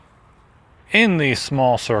In the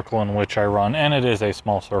small circle in which I run, and it is a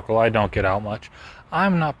small circle, I don't get out much,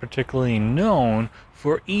 I'm not particularly known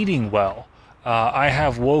for eating well. I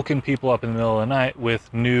have woken people up in the middle of the night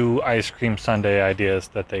with new ice cream sundae ideas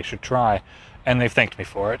that they should try, and they've thanked me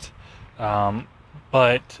for it.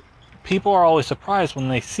 But people are always surprised when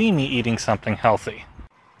they see me eating something healthy.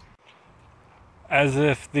 As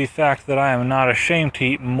if the fact that I am not ashamed to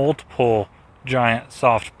eat multiple giant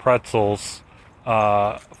soft pretzels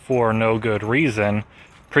for no good reason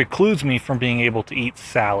precludes me from being able to eat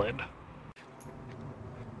salad.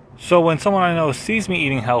 So when someone I know sees me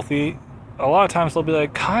eating healthy, a lot of times they'll be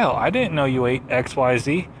like, Kyle, I didn't know you ate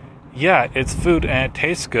XYZ. Yeah, it's food and it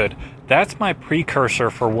tastes good. That's my precursor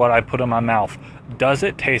for what I put in my mouth. Does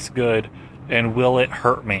it taste good and will it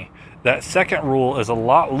hurt me? That second rule is a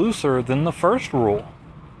lot looser than the first rule.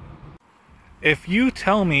 If you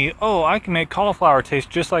tell me, oh, I can make cauliflower taste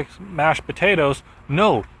just like mashed potatoes,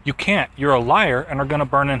 no, you can't. You're a liar and are going to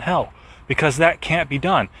burn in hell. Because that can't be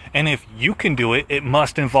done. And if you can do it, it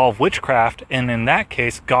must involve witchcraft, and in that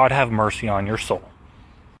case, God have mercy on your soul.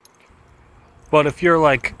 But if you're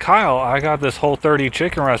like, Kyle, I got this Whole30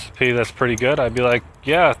 chicken recipe that's pretty good, I'd be like,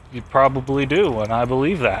 yeah, you probably do, and I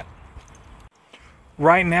believe that.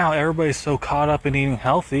 Right now, everybody's so caught up in eating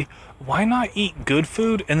healthy, why not eat good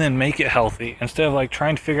food and then make it healthy? Instead of like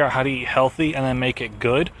trying to figure out how to eat healthy and then make it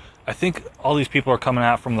good, I think all these people are coming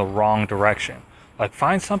out from the wrong direction. Like,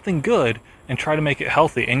 find something good and try to make it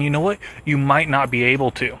healthy. And you know what? You might not be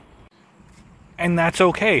able to. And that's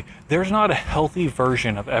okay. There's not a healthy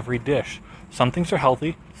version of every dish. Some things are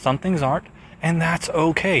healthy, some things aren't, and that's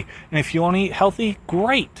okay. And if you want to eat healthy,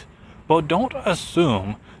 great. But don't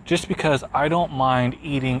assume just because I don't mind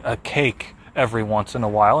eating a cake every once in a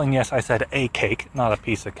while, and yes, I said a cake, not a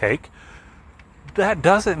piece of cake, that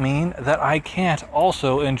doesn't mean that I can't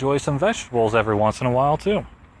also enjoy some vegetables every once in a while too.